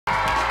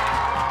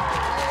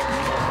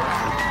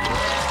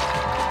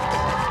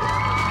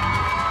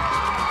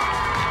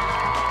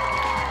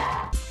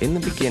In the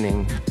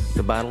beginning,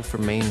 the battle for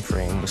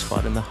mainframe was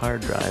fought in the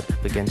hard drive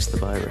against the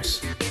virus.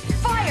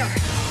 Fire!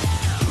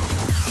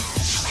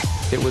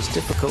 It was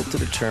difficult to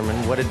determine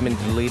what had been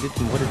deleted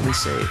and what had been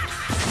saved.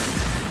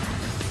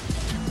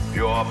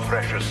 Your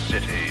precious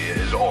city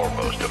is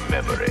almost a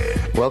memory.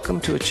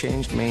 Welcome to a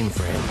changed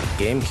mainframe.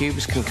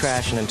 GameCubes can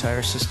crash an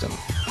entire system.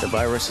 The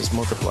virus has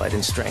multiplied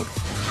in strength.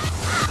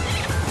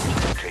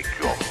 Take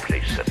your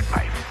place at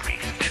my feet.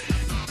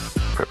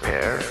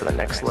 Prepare for the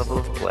next level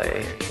of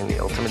play in the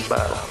ultimate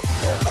battle.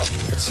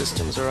 But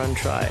systems are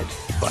untried.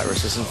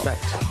 Viruses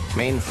infect.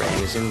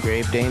 Mainframe is in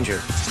grave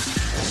danger.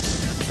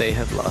 They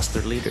have lost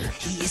their leader.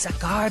 He is a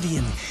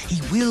guardian.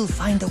 He will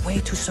find a way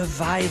to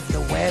survive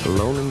the web.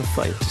 Alone in the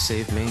fight to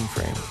save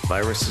mainframe.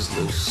 Virus is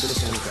loose.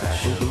 System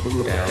crash. Down.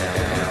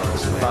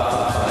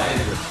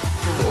 5,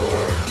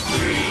 4,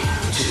 3,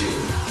 2,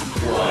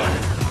 1.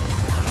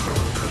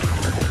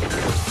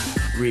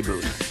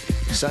 ReBoot.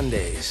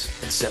 Sundays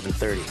at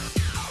 7:30.